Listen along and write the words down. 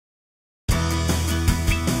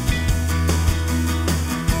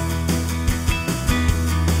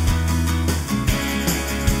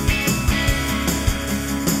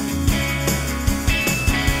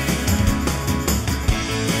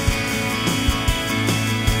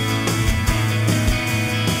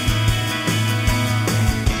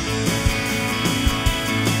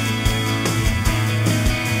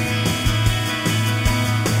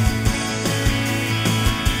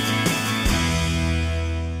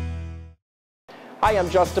Hi,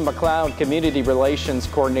 I'm Justin McLeod, Community Relations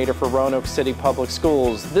Coordinator for Roanoke City Public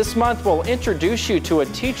Schools. This month we'll introduce you to a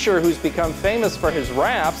teacher who's become famous for his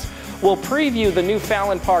raps. We'll preview the new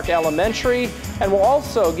Fallon Park Elementary, and we'll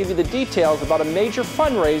also give you the details about a major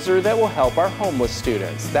fundraiser that will help our homeless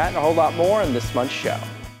students. That and a whole lot more in this month's show.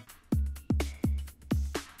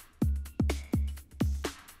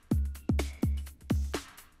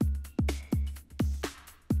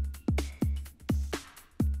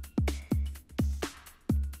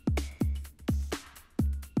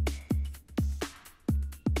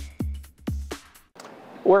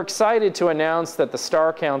 We're excited to announce that the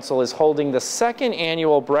Star Council is holding the second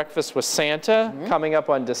annual Breakfast with Santa coming up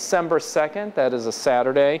on December 2nd. That is a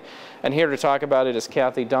Saturday. And here to talk about it is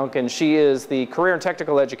Kathy Duncan. She is the Career and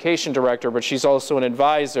Technical Education Director, but she's also an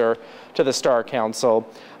advisor to the Star Council.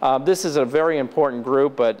 This is a very important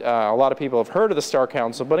group, but a lot of people have heard of the Star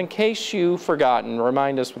Council. But in case you've forgotten,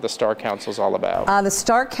 remind us what the Star Council is all about. The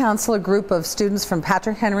Star Council, a group of students from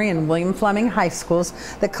Patrick Henry and William Fleming High Schools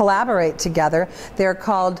that collaborate together. They're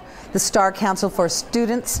called the Star Council for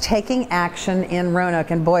Students Taking Action in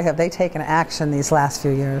Roanoke. And boy, have they taken action these last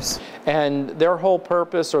few years. And their whole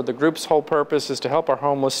purpose, or the group's whole purpose, is to help our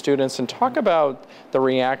homeless students and talk about the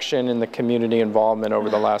reaction and the community involvement over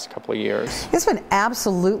the last couple of years. It's been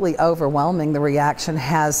absolutely overwhelming, the reaction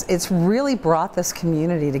has. It's really brought this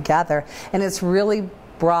community together, and it's really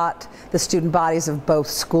brought the student bodies of both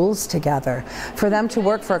schools together. For them to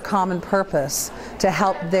work for a common purpose, to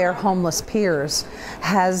help their homeless peers,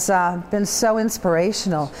 has been so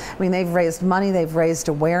inspirational. I mean, they've raised money, they've raised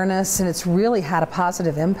awareness, and it's really had a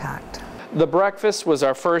positive impact. The breakfast was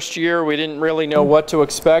our first year. We didn't really know what to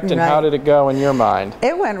expect, and how did it go in your mind?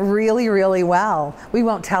 It went really, really well. We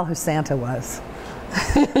won't tell who Santa was.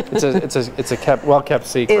 it's a well-kept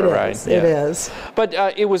secret, right? It is. But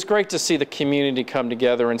it was great to see the community come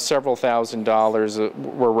together, and several $1,000s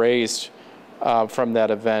were raised from that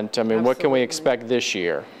event. I mean, what can we expect this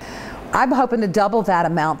year? I'm hoping to double that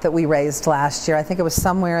amount that we raised last year. I think it was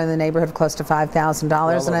somewhere in the neighborhood of close to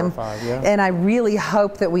 $5,000, and I really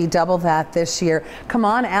hope that we double that this year. Come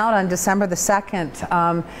on out on December the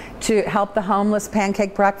 2nd to help the homeless.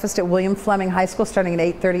 Pancake breakfast at William Fleming High School starting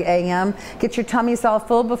at 8:30 a.m. Get your tummies all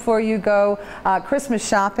full before you go Christmas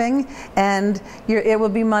shopping, and it will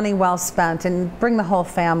be money well spent. And bring the whole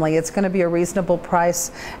family. It's going to be a reasonable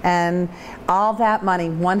price, and all that money,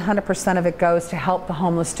 100% of it, goes to help the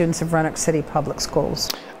homeless students of Roanoke City Public Schools.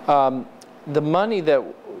 The money that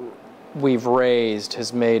we've raised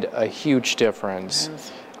has made a huge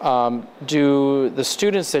difference. Do the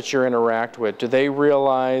students that you interact with, do they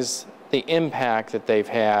realize the impact that they've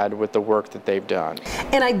had with the work that they've done?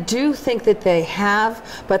 And I do think that they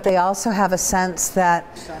have, but they also have a sense that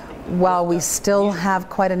while we still have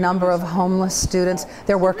quite a number of homeless students,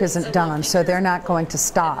 their work isn't done, so they're not going to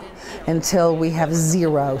stop until we have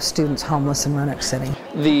 0 students homeless in Roanoke City.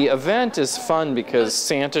 The event is fun because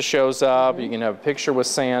Santa shows up, you can have a picture with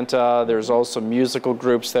Santa, there's also musical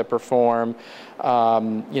groups that perform,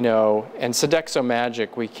 you know, and Sodexo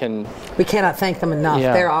Magic, we cannot thank them enough.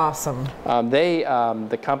 Yeah. They're awesome.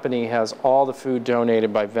 The company has all the food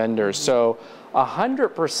donated by vendors, so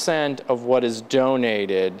 100% of what is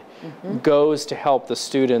donated goes to help the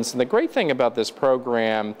students. And the great thing about this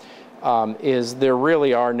program is there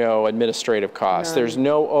really are no administrative costs. There's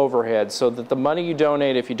no overhead, so that the money you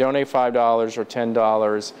donate, if you donate $5 or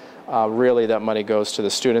 $10, really that money goes to the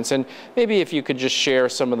students. And maybe if you could just share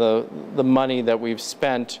some of the money that we've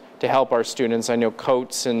spent to help our students. I know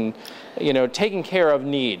coats and, you know, taking care of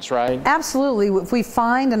needs, right? Absolutely. If we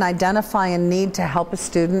find and identify a need to help a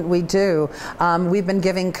student, we do. We've been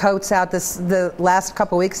giving coats out the last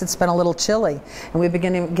couple weeks. It's been a little chilly, and we've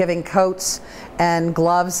been giving coats and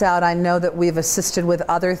gloves out. I know that we've assisted with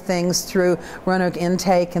other things through Roanoke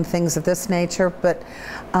Intake and things of this nature, but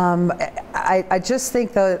I just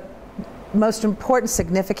think the most important,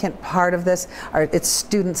 significant part of this it's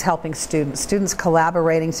students helping students, students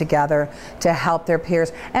collaborating together to help their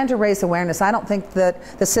peers and to raise awareness. I don't think that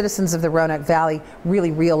the citizens of the Roanoke Valley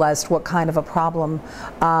really realized what kind of a problem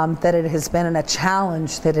that it has been and a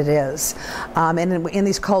challenge that it is. And in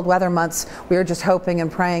these cold weather months, we are just hoping and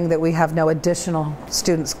praying that we have no additional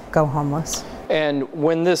students go homeless. And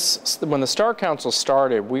when the Star Council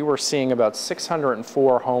started, we were seeing about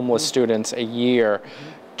 604 homeless students a year.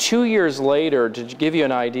 2 years later, to give you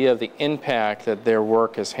an idea of the impact that their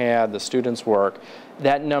work has had, the students' work,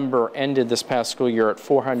 that number ended this past school year at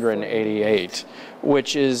 488,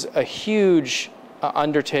 which is a huge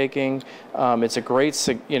undertaking. It's a great,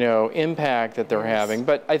 impact that they're having,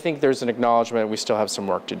 but I think there's an acknowledgement we still have some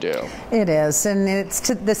work to do. It is, and it's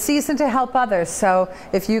the season to help others. So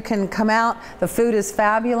if you can come out, the food is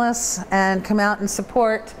fabulous, and come out and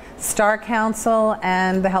support Star Council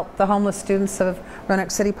and help the homeless students of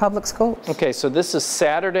Roanoke City Public Schools. Okay, so this is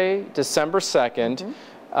Saturday, December 2nd.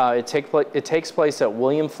 It takes place at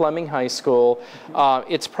William Fleming High School.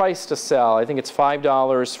 It's priced to sell. I think it's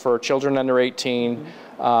 $5 for children under 18,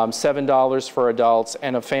 $7 for adults,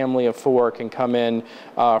 and a family of 4 can come in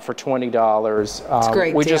for $20. It's a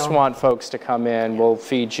great we deal. just want folks to come in. We'll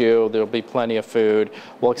feed you. There'll be plenty of food.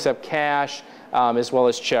 We'll accept cash. As well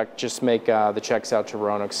as check. Just make the checks out to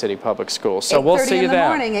Roanoke City Public Schools. So we'll see you there.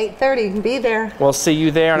 8:30 in the morning, 8:30, be there. We'll see you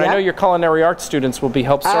there. And Yep. I know your culinary arts students will be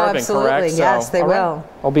help serving, absolutely. correct? Yes, they will.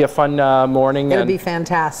 It'll be a fun morning. It'll be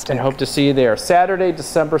fantastic. And hope to see you there. Saturday,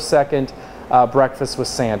 December 2nd, Breakfast with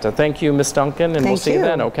Santa. Thank you, Miss Duncan, and we'll see you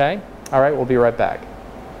then, okay? All right, we'll be right back.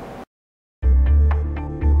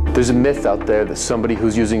 There's a myth out there that somebody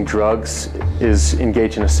who's using drugs is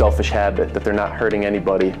engaged in a selfish habit, that they're not hurting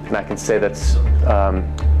anybody, and I can say that's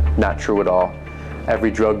not true at all.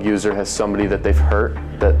 Every drug user has somebody that they've hurt,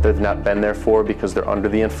 that they've not been there for because they're under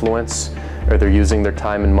the influence, or they're using their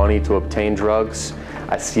time and money to obtain drugs.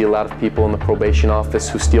 I see a lot of people in the probation office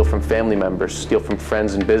who steal from family members, steal from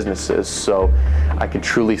friends and businesses, so I can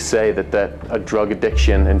truly say that a drug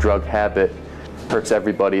addiction and drug habit hurts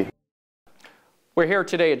everybody. We're here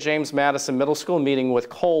today at James Madison Middle School meeting with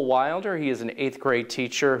Cole Wilder. He is an 8th grade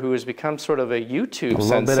teacher who has become sort of a YouTube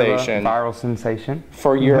sensation. Bit of a viral sensation.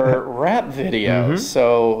 For your rap videos.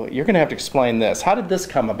 So you're going to have to explain this. How did this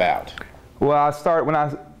come about? Well, I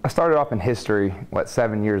started off in history,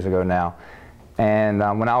 7 years ago now. And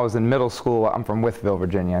when I was in middle school, I'm from Wytheville,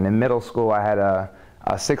 Virginia. And in middle school, I had a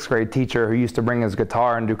 6th grade teacher who used to bring his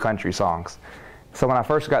guitar and do country songs. So when I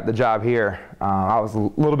first got the job here, I was a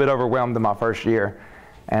little bit overwhelmed in my first year,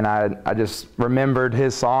 and I just remembered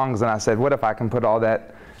his songs, and I said, what if I can put all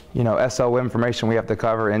that, SO information we have to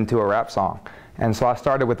cover into a rap song? And so I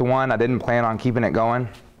started with one. I didn't plan on keeping it going.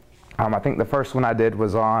 I think the first one I did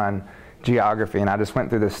was on geography, and I just went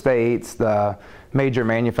through the states, the major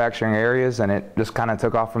manufacturing areas, and it just kind of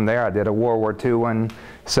took off from there. I did a World War II one,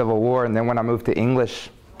 Civil War, and then when I moved to English,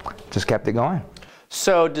 just kept it going.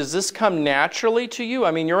 So does this come naturally to you?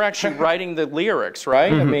 I mean, you're actually writing the lyrics,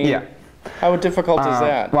 right? I mean, yeah. How difficult is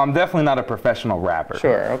that? Well, I'm definitely not a professional rapper.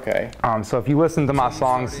 Sure, okay. So if you listen to my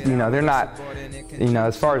songs, they're not,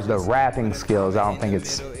 as far as the rapping skills, I don't think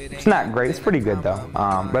it's not great. It's pretty good though.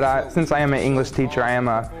 But since I am an English teacher, I am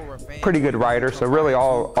a pretty good writer. So really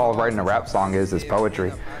all writing a rap song is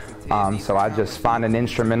poetry. So I just find an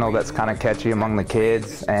instrumental that's kind of catchy among the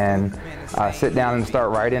kids and sit down and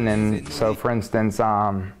start writing. And so for instance,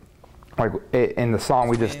 like in the song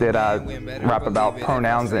we just did, I rap about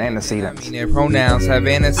pronouns and antecedents. Pronouns have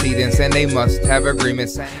antecedents and they must have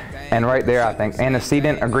agreements. And right there I think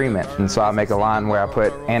antecedent, agreement. And so I make a line where I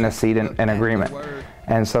put antecedent and agreement.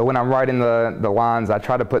 And so when I'm writing the lines, I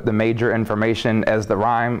try to put the major information as the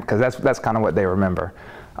rhyme, because that's kind of what they remember.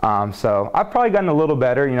 So I've probably gotten a little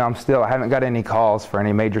better. I haven't got any calls for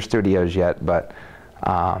any major studios yet, but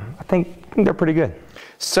I think they're pretty good.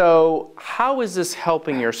 So how is this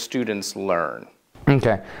helping your students learn?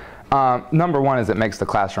 Okay. Number one is it makes the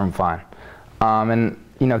classroom fun. And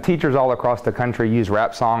teachers all across the country use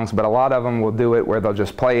rap songs, but a lot of them will do it where they'll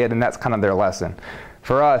just play it and that's kind of their lesson.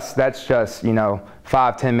 For us, that's just,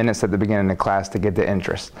 5-10 minutes at the beginning of class to get the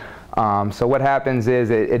interest. So what happens is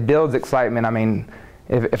it builds excitement. I mean,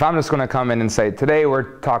 if I'm just going to come in and say, today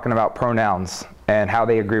we're talking about pronouns and how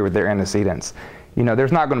they agree with their antecedents,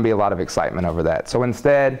 there's not going to be a lot of excitement over that. So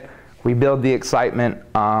instead, we build the excitement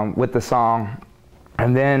with the song,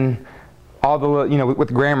 and then all the,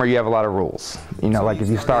 with grammar you have a lot of rules. Like if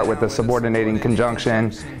you start with a subordinating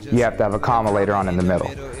conjunction, you have to have a comma later on in the middle.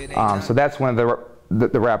 So that's one of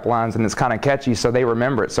the rap lines, and it's kind of catchy, so they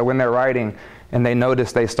remember it. So when they're writing and they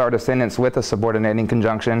notice they start a sentence with a subordinating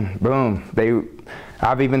conjunction, boom,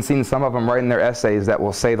 I've even seen some of them writing their essays that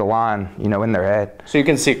will say the line, in their head. So you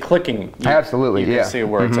can see it clicking. Absolutely, you yeah. can see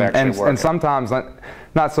where it's actually working. And sometimes,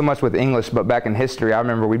 not so much with English, but back in history, I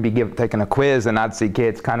remember we'd be taking a quiz, and I'd see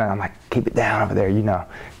kids I'm like, keep it down over there,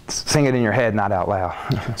 sing it in your head, not out loud.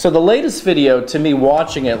 So the latest video, to me,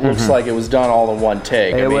 watching it, looks like it was done all in one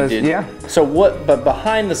take. Yeah. So but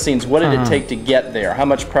behind the scenes, what did it take to get there? How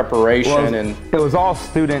much preparation? It was all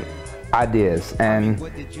student ideas,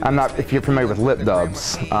 and I'm not, if you're familiar with lip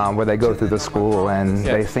dubs, where they go through the school and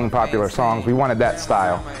they sing popular songs, we wanted that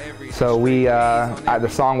style. So the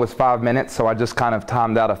song was 5 minutes, so I just kind of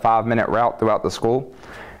timed out a 5-minute route throughout the school.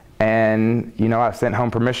 And, you know, I sent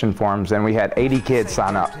home permission forms, and we had 80 kids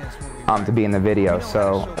sign up to be in the video.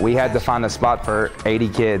 So we had to find a spot for 80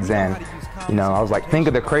 kids. And, you know, I was like, think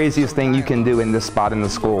of the craziest thing you can do in this spot in the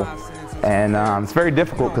school. And it's very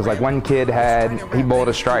difficult because, like, one kid he bowled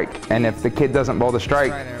a strike. And if the kid doesn't bowl the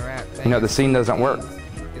strike, you know, the scene doesn't work.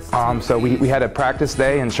 So we had a practice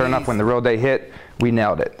day, and sure enough, when the real day hit, we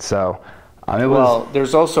nailed it. So it was. Well,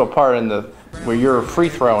 there's also a part in where you're free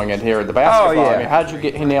throwing it here at the basketball. Oh, yeah. I mean, how'd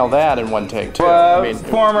you nail that in one take too? Well, I mean,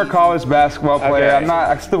 former college basketball player. Okay.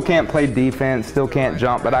 I still can't play defense, still can't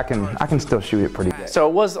jump, but I can still shoot it pretty good. So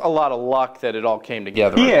it was a lot of luck that it all came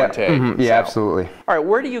together in one take. Yeah, So. absolutely. All right,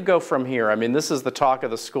 where do you go from here? I mean, this is the talk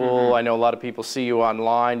of the school. I know a lot of people see you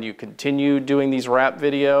online. Do you continue doing these rap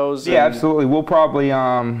videos? Yeah, absolutely. We'll probably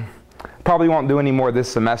won't do any more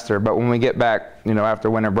this semester, but when we get back, you know,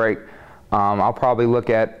 after winter break, I'll probably look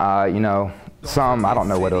at, you know, I don't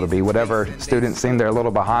know what it'll be, whatever students seem they're a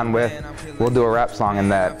little behind with, we'll do a rap song in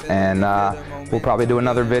that, and we'll probably do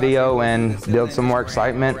another video and build some more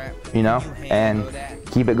excitement, you know, and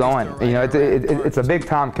keep it going. You know, it's a big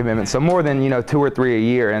time commitment, so more than, you know, 2 or 3 a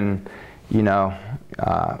year, and, you know,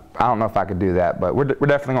 I don't know if I could do that, but we're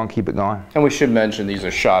definitely going to keep it going. And we should mention these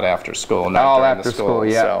are shot after school, not all during after the school. school,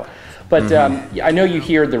 yeah. So. But I know you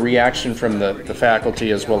hear the reaction from the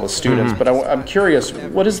faculty as well as students, but I'm curious,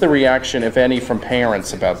 what is the reaction, if any, from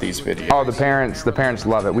parents about these videos? Oh, the parents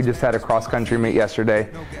love it. We just had a cross-country meet yesterday,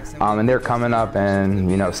 and they're coming up,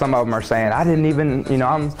 and, you know, some of them are saying, I didn't even, you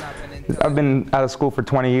know, I've been out of school for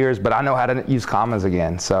 20 years, but I know how to use commas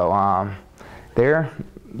again. So they're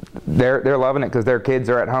loving it because their kids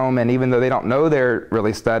are at home, and even though they don't know they're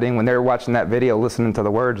really studying, when they're watching that video, listening to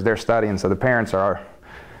the words, they're studying. So the parents are.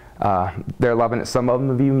 They're loving it. Some of them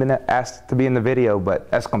have even been asked to be in the video,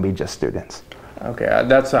 but that's going to be just students. Okay,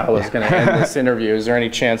 that's how I was going to end this interview. Is there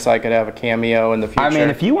any chance I could have a cameo in the future? I mean,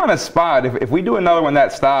 if you want a spot, if we do another one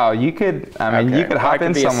that style, you could. I mean, you could hop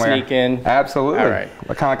in somewhere. Sneak in. Absolutely. All right.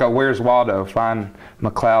 Kind of like a Where's Waldo? Find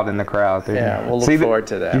McLeod in the crowd. Yeah, we'll look forward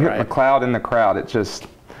to that. You hit McLeod in the crowd. It's just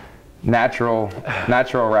natural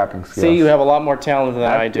rapping skills. See, you have a lot more talent than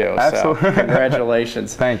I do. Absolutely. So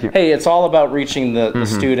congratulations. Thank you. Hey, it's all about reaching the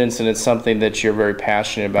students, and it's something that you're very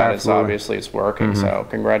passionate about. Absolutely. It's working. So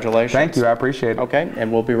congratulations. Thank you. I appreciate it. Okay,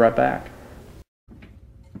 and we'll be right back.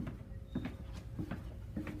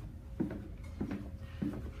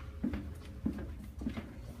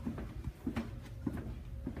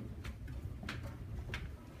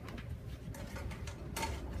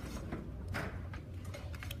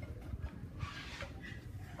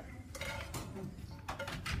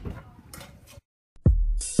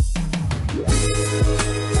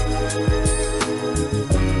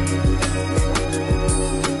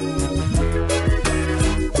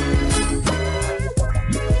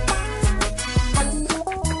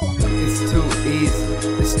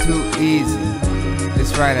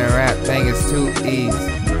 This writing rap thing is too easy.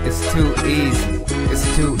 It's too easy.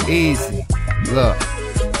 It's too easy. Look.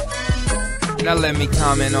 Now let me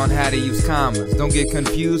comment on how to use commas. Don't get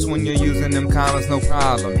confused when you're using them commas, no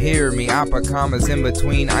problem. Hear me, I put commas in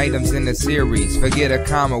between items in the series. Forget a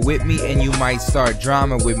comma with me and you might start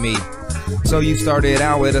drama with me. So you started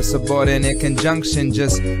out with a subordinate conjunction,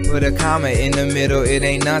 just put a comma in the middle, it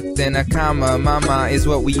ain't nothing. A comma, mama, is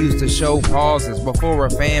what we use to show pauses. Before a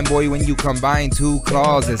fanboy when you combine two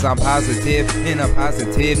clauses. I'm positive, and a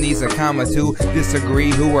positive needs a comma to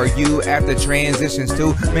disagree. Who are you after transitions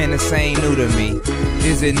to? Man, this ain't new to me.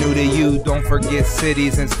 Is it new to you? Don't forget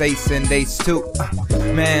cities and states and dates too.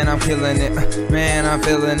 Man, I'm killing it. Man, I'm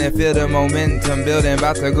feeling it. Feel the momentum building.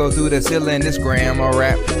 About to go through the ceiling. This grammar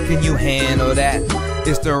rap. Can you handle that?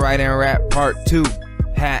 It's the writing rap part 2.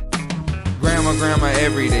 Hat. Grammar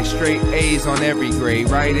every day. Straight A's on every grade.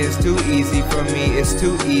 Writing's too easy for me. It's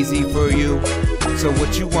too easy for you. So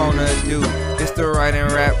what you wanna do? It's the writing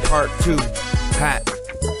rap part 2. Hat.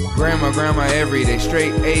 Grammar every day.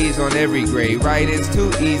 Straight A's on every grade. Writing's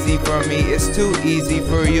too easy for me. It's too easy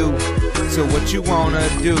for you. So what you wanna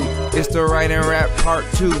do? It's the writing rap part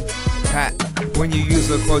 2. Hat. When you use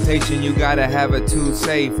a quotation, you gotta have a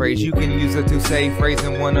to-say phrase. You can use a to-say phrase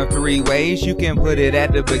in one of 3 ways. You can put it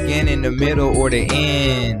at the beginning, the middle, or the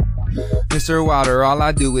end. Mr. Wilder, all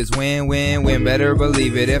I do is win, win, win. Better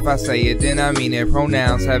believe it. If I say it, then I mean it.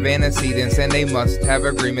 Pronouns have antecedents and they must have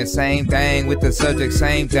agreement. Same thing with the subject,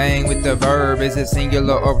 same thing with the verb. Is it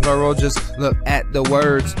singular or plural? Just look at the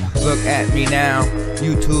words. Look at me now.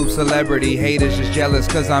 YouTube celebrity haters just jealous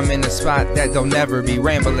cause I'm in a spot that don't never be.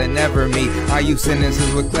 Rambling, never me. I use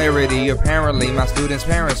sentences with clarity. Apparently my students'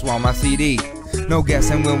 parents want my CD. No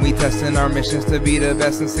guessing when we testing our missions to be the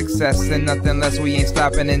best in success and nothing less. We ain't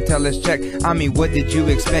stopping until it's checked. I mean, what did you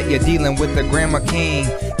expect? You're dealing with the Grandma King,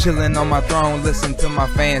 chilling on my throne, listen to my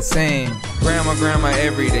fans sing. Grandma,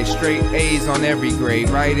 every day, straight A's on every grade.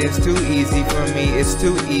 Right? It's too easy for me, it's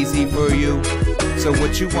too easy for you. So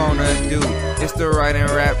what you wanna do? It's the write and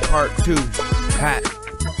rap part 2. Hot.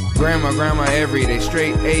 Grandma, every day,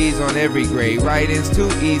 straight A's on every grade. Writing's too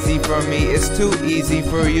easy for me, it's too easy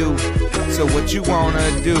for you. So what you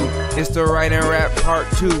wanna do? It's the write and rap part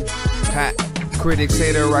 2. Hot. Critics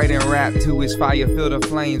say the write and rap 2 is fire, feel the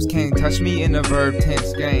flames. Can't touch me in the verb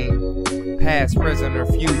tense game. Past, present, or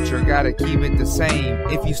future, gotta keep it the same.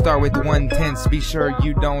 If you start with 1 tense, be sure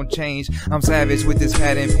you don't change. I'm savage with this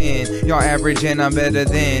pad and pen. Y'all average and I'm better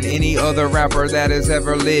than any other rapper that has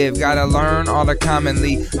ever lived. Gotta learn all the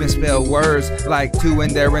commonly misspelled words like to and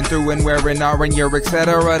there and through and where and are and your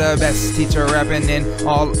etc. The best teacher rapping in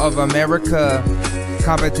all of America.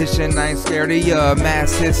 Competition, I ain't scared of ya.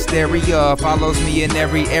 Mass hysteria follows me in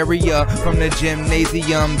every area, from the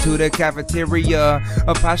gymnasium to the cafeteria.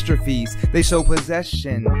 Apostrophes, they show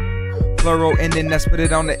possession. Plural ending, let's put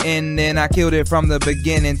it on the end. And I killed it from the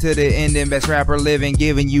beginning to the ending. Best rapper living,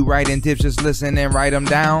 giving you writing tips, just listen and write them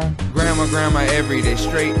down. Grandma, every day,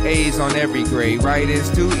 straight A's on every grade. Writing's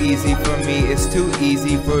too easy for me, it's too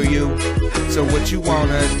easy for you. So what you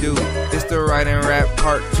wanna do? It's the write and rap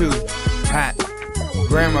part 2. Hot.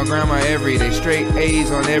 Grandma, every day, straight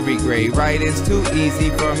A's on every grade. Writing's too easy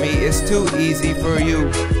for me, it's too easy for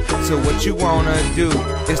you. So what you wanna do?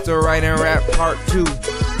 It's the write and rap part 2.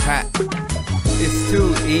 Hot. It's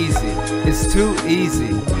too easy, it's too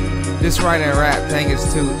easy. This write and rap thing is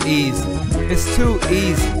too easy. It's too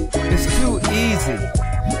easy, it's too easy.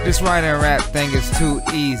 This write and rap thing is too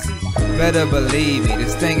easy. Better believe me,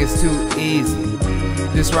 this thing is too easy.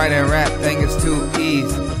 This write and rap thing is too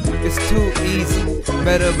easy. It's too easy,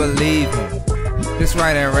 better believe me. This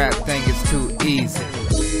write and rap thing is too easy.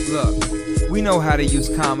 Look, we know how to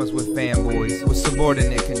use commas with fanboys, with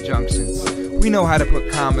subordinate conjunctions. We know how to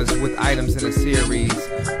put commas with items in a series.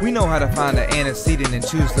 We know how to find the antecedent and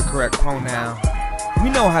choose the correct pronoun.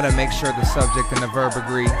 We know how to make sure the subject and the verb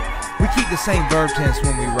agree. We keep the same verb tense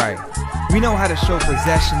when we write. We know how to show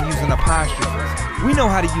possession using apostrophes. We know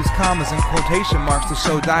how to use commas and quotation marks to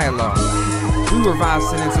show dialogue. We revise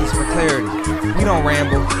sentences for clarity. We don't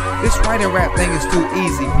ramble. This write and rap thing is too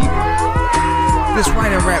easy, people. This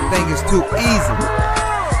write and rap thing is too easy.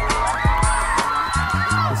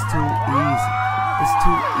 It's too easy. It's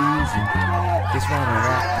too easy. This write and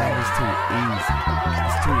rap thing is too easy.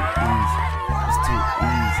 It's too easy. It's too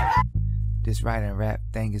easy. This write and rap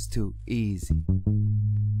thing is too easy.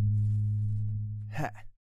 Ha.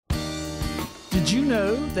 Did you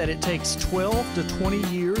know that it takes 12 to 20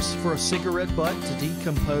 years for a cigarette butt to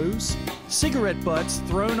decompose? Cigarette butts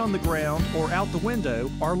thrown on the ground or out the window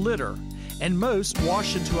are litter, and most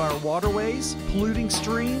wash into our waterways, polluting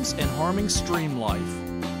streams and harming stream life.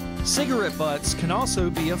 Cigarette butts can also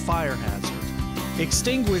be a fire hazard.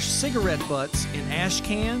 Extinguish cigarette butts in ash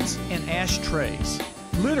cans and ashtrays.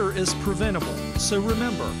 Litter is preventable, so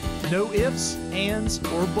remember, no ifs, ands,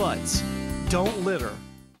 or buts. Don't litter.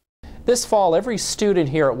 This fall, every student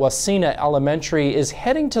here at Wasena Elementary is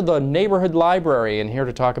heading to the neighborhood library, and here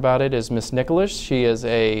to talk about it is Miss Nicholas. She is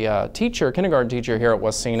a teacher, kindergarten teacher here at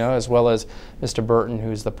Wasena, as well as Mr. Burton,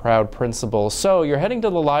 who's the proud principal. So you're heading to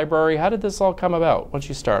the library. How did this all come about? Why don't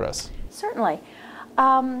you start us? Certainly.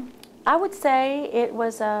 I would say it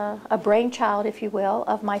was a brainchild, if you will,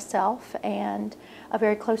 of myself and a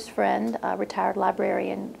very close friend, a retired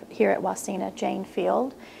librarian here at Wasena, Jane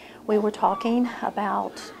Field. We were talking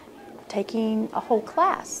about taking a whole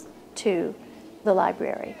class to the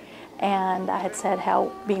library. And I had said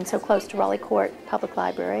how being so close to Raleigh Court Public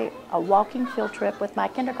Library, a walking field trip with my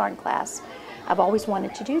kindergarten class, I've always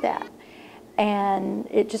wanted to do that. And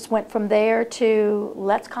it just went from there to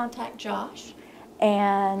let's contact Josh.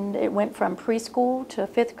 And it went from preschool to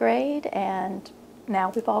 5th grade, and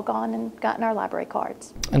now we've all gone and gotten our library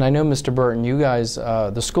cards. And I know, Mr. Burton, you guys,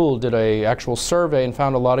 the school did an actual survey and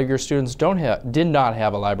found a lot of your students did not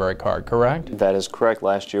have a library card, correct? That is correct.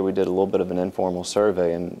 Last year we did a little bit of an informal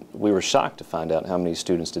survey, and we were shocked to find out how many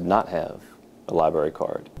students did not have a library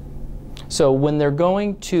card. So when they're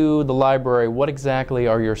going to the library, what exactly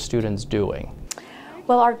are your students doing?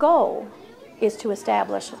 Well, our goal is to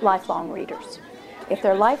establish lifelong readers. If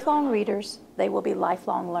they're lifelong readers, they will be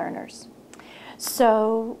lifelong learners.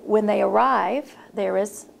 So when they arrive, there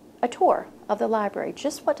is a tour of the library.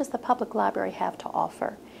 Just what does the public library have to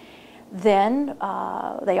offer? Then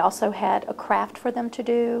they also had a craft for them to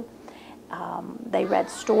do. They read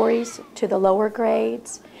stories to the lower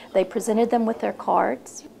grades. They presented them with their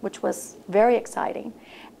cards, which was very exciting.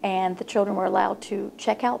 And the children were allowed to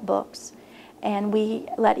check out books. And we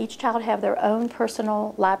let each child have their own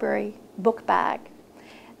personal library book bag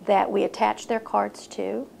that we attached their cards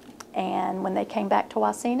to. And when they came back to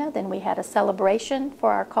Wasena, then we had a celebration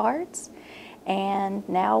for our cards. And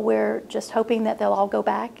now we're just hoping that they'll all go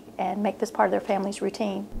back and make this part of their family's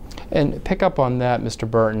routine. And pick up on that, Mr.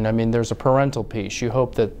 Burton. I mean, there's a parental piece. You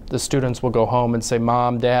hope that the students will go home and say,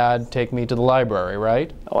 Mom, Dad, take me to the library,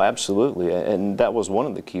 right? Oh, absolutely. And that was one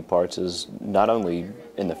of the key parts, is not only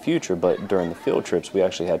in the future, but during the field trips, we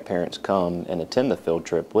actually had parents come and attend the field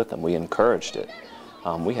trip with them. We encouraged it.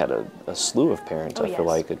 We had a slew of parents, I feel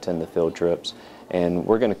like, attend the field trips. And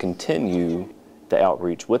we're going to continue the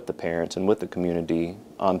outreach with the parents and with the community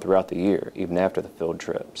on throughout the year, even after the field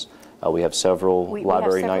trips. We have several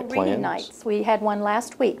library night plans. Reading nights. We had one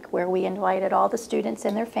last week where we invited all the students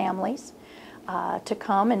and their families to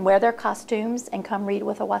come and wear their costumes and come read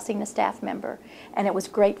with a Wasena staff member. And it was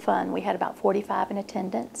great fun. We had about 45 in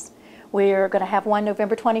attendance. We're going to have one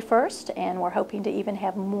November 21st, and we're hoping to even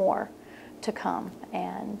have more to come.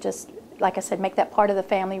 And just, like I said, make that part of the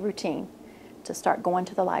family routine to start going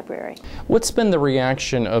to the library. What's been the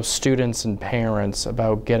reaction of students and parents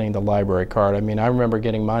about getting the library card? I mean, I remember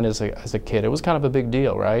getting mine as a kid. It was kind of a big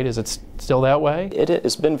deal, right? Is it still that way?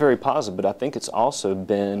 It's been very positive, but I think it's also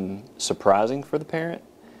been surprising for the parent,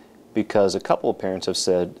 because a couple of parents have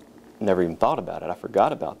said, never even thought about it, I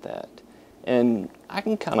forgot about that. And I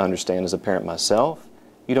can kind of understand as a parent myself,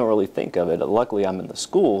 you don't really think of it. Luckily, I'm in the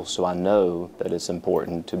school, so I know that it's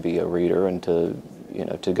important to be a reader and to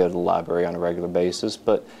go to the library on a regular basis,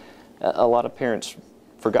 but a lot of parents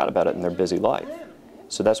forgot about it in their busy life.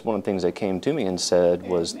 So that's one of the things they came to me and said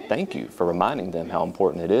was, thank you for reminding them how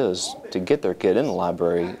important it is to get their kid in the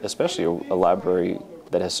library, especially a library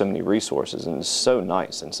that has so many resources and is so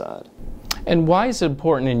nice inside. And why is it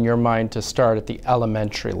important in your mind to start at the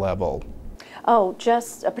elementary level? Oh,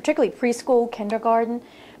 just particularly preschool, kindergarten,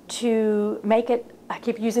 to make it, I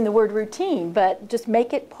keep using the word routine, but just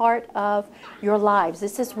make it part of your lives.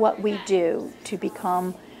 This is what we do to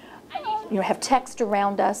become, have text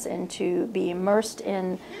around us and to be immersed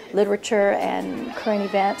in literature and current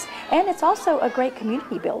events. And it's also a great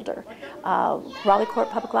community builder. Raleigh Court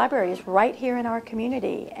Public Library is right here in our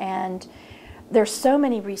community, and there's so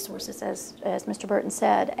many resources, as Mr. Burton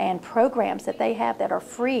said, and programs that they have that are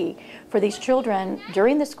free for these children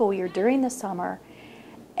during the school year, during the summer.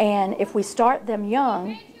 And if we start them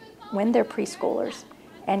young, when they're preschoolers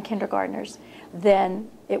and kindergartners, then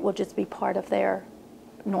it will just be part of their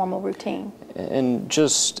normal routine. And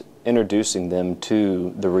just introducing them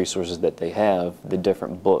to the resources that they have, the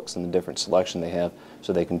different books and the different selection they have,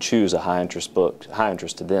 so they can choose a high interest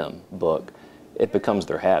to them book, it becomes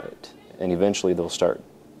their habit. And eventually they'll start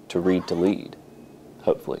to read to lead,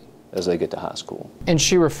 hopefully, as they get to high school. And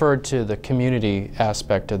she referred to the community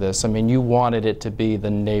aspect of this. I mean, you wanted it to be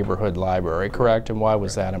the neighborhood library, correct? And why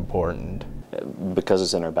was that important? Because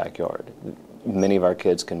it's in our backyard. Many of our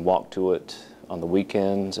kids can walk to it on the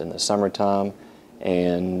weekends in the summertime,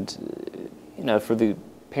 and for the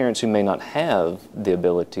parents who may not have the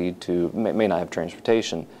ability to, may not have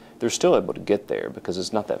transportation, they're still able to get there because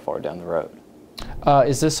it's not that far down the road.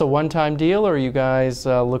 Is this a one-time deal, or are you guys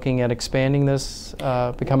looking at expanding this,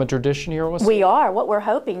 become a tradition here? We are. What we're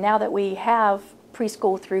hoping, now that we have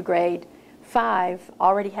preschool through grade 5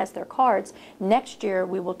 already has their cards, next year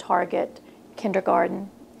we will target kindergarten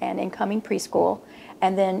and incoming preschool,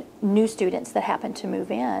 and then new students that happen to move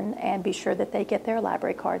in, and be sure that they get their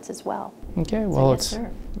library cards as well. Okay, well, so,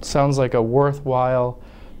 it sounds like a worthwhile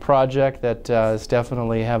project that is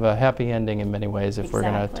definitely have a happy ending in many ways if we're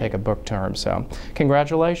going to take a book term. So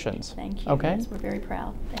congratulations. Thank you. Okay. Yes, we're very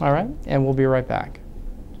proud. All right, and we'll be right back.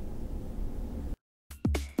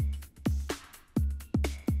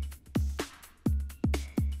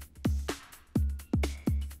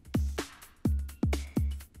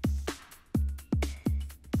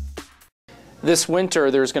 This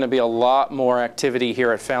winter, there's going to be a lot more activity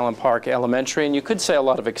here at Fallon Park Elementary, and you could say a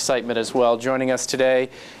lot of excitement as well. Joining us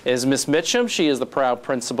today is Miss Mitchum. She is the proud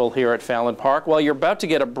principal here at Fallon Park. Well, you're about to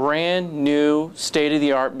get a brand new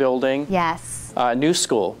state-of-the-art building. Yes. New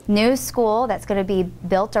school. New school that's going to be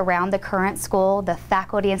built around the current school. The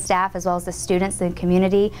faculty and staff, as well as the students and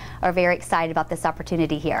community, are very excited about this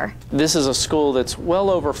opportunity here. This is a school that's well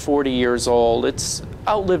over 40 years old. It's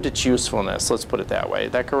outlived its usefulness, let's put it that way.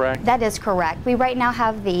 Is that correct? That is correct. We right now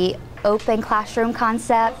have the open classroom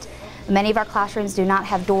concept. Many of our classrooms do not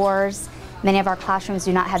have doors, Many of our classrooms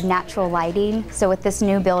do not have natural lighting, so with this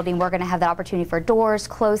new building we're going to have the opportunity for doors,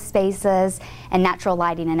 closed spaces, and natural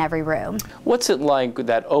lighting in every room. What's it like with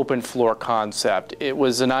that open floor concept? It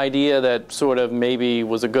was an idea that sort of maybe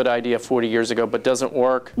was a good idea 40 years ago but doesn't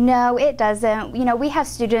work? No, it doesn't. You know, we have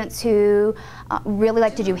students who really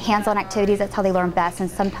like to do hands-on activities. That's how they learn best, and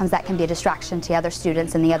sometimes that can be a distraction to other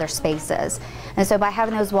students in the other spaces. And so by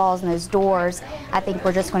having those walls and those doors, I think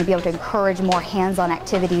we're just going to be able to encourage more hands-on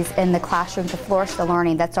activities in the classroom to flourish the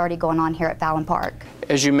learning that's already going on here at Fallon Park.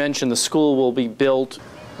 As you mentioned, the school will be built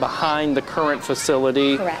behind the current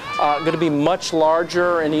facility. Correct. Going to be much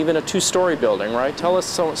larger and even a two-story building, right? Tell us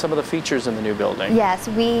some of the features in the new building. Yes,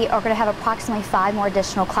 we are going to have approximately 5 more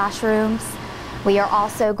additional classrooms. We are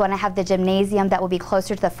also going to have the gymnasium that will be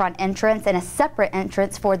closer to the front entrance and a separate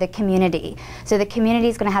entrance for the community. So the community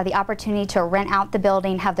is going to have the opportunity to rent out the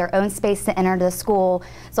building, have their own space to enter the school.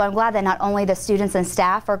 So I'm glad that not only the students and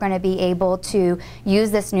staff are going to be able to use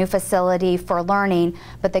this new facility for learning,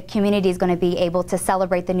 but the community is going to be able to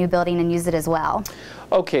celebrate the new building and use it as well.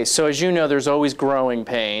 Okay, so as you know, there's always growing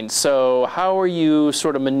pains. So how are you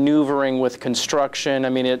sort of maneuvering with construction? I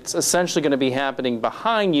mean, it's essentially going to be happening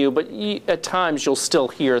behind you, but at times you'll still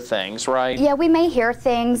hear things, right? Yeah, we may hear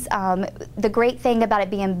things. The great thing about it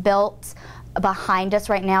being built behind us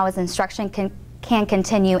right now is instruction can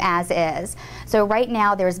continue as is. So right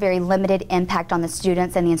now there's very limited impact on the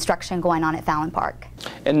students and the instruction going on at Fallon Park.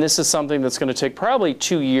 And this is something that's going to take probably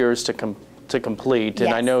 2 years to complete. Yes.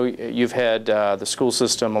 And I know you've had the school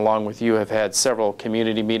system along with you have had several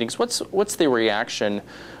community meetings. What's the reaction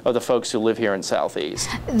of the folks who live here in Southeast?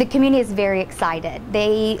 The community is very excited.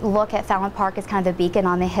 They look at Fallon Park as kind of the beacon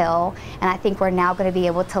on the hill, and I think we're now going to be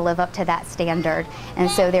able to live up to that standard. And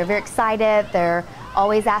so they're very excited. They're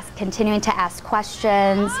always continuing to ask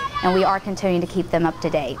questions, and we are continuing to keep them up to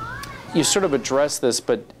date. You sort of addressed this,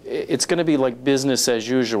 but it's going to be like business as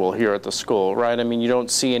usual here at the school, right? I mean, you don't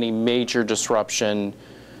see any major disruption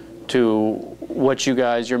to what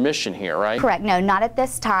your mission here, right? Correct. No, not at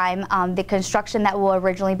this time. The construction that will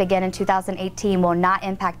originally begin in 2018 will not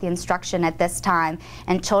impact the instruction at this time,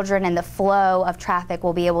 and children and the flow of traffic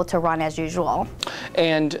will be able to run as usual.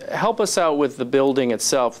 And help us out with the building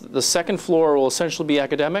itself. The second floor will essentially be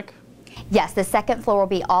academic? Yes, the second floor will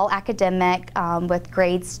be all academic with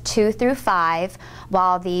grades 2 through 5,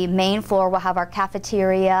 while the main floor will have our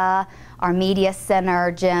cafeteria, our media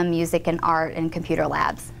center, gym, music and art, and computer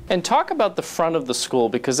labs. And talk about the front of the school,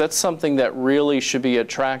 because that's something that really should be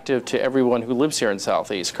attractive to everyone who lives here in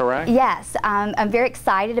Southeast, correct? Yes, I'm very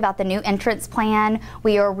excited about the new entrance plan.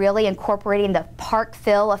 We are really incorporating the park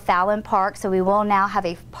feel of Fallon Park, so we will now have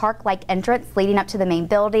a park-like entrance leading up to the main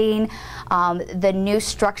building. The new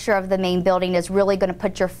structure of the main building is really going to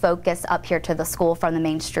put your focus up here to the school from the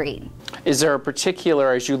main street. Is there a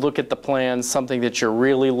particular, as you look at the plans, something that you're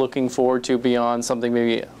really looking forward to beyond something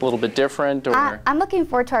maybe a little bit different? Or? I'm looking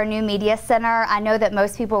forward to our new media center. I know that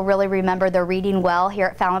most people really remember the Reading Well here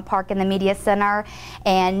at Fallon Park in the media center,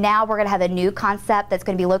 and now we're going to have a new concept that's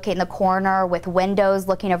going to be located in the corner with windows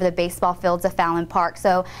looking over the baseball fields of Fallon Park.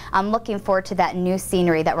 So I'm looking forward to that new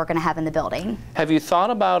scenery that we're going to have in the building. Have you thought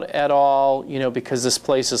about at all, you know, because this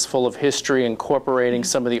place is full of history, incorporating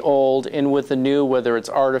some of the old in with the new, whether it's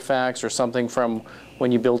artifacts or something from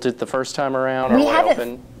when you built it the first time around? We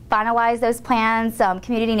haven't finalize those plans.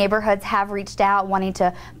 Community neighborhoods have reached out wanting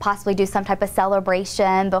to possibly do some type of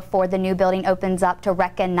celebration before the new building opens up to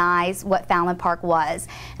recognize what Fallon Park was.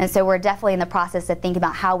 And so we're definitely in the process of thinking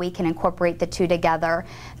about how we can incorporate the two together.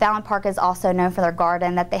 Fallon Park is also known for their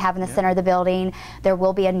garden that they have in the center of the building. There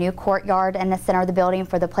will be a new courtyard in the center of the building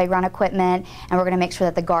for the playground equipment, and we're going to make sure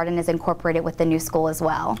that the garden is incorporated with the new school as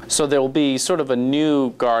well. So there will be sort of a new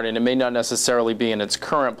garden. It may not necessarily be in its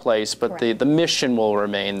current place, but the mission will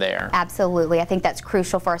remain there. Absolutely. I think that's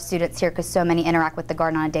crucial for our students here because so many interact with the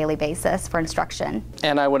garden on a daily basis for instruction.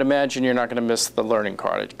 And I would imagine you're not going to miss the learning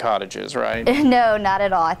cottages, right? No, not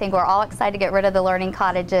at all. I think we're all excited to get rid of the learning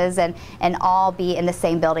cottages and all be in the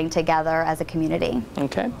same building together as a community.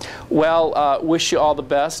 Okay. Well, wish you all the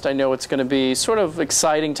best. I know it's going to be sort of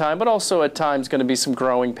exciting time, but also at times going to be some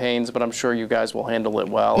growing pains, but I'm sure you guys will handle it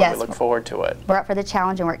well. Yes. And we look forward to it. We're up for the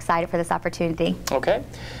challenge and we're excited for this opportunity. Okay.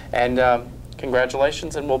 And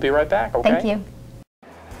congratulations, and we'll be right back, okay? Thank you.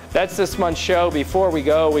 That's this month's show. Before we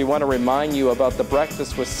go, we want to remind you about the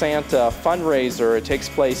Breakfast with Santa fundraiser. It takes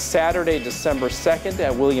place Saturday, December 2nd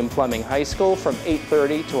at William Fleming High School from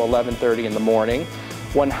 8:30 to 11:30 in the morning.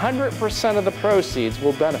 100% of the proceeds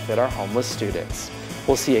will benefit our homeless students.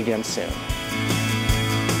 We'll see you again soon.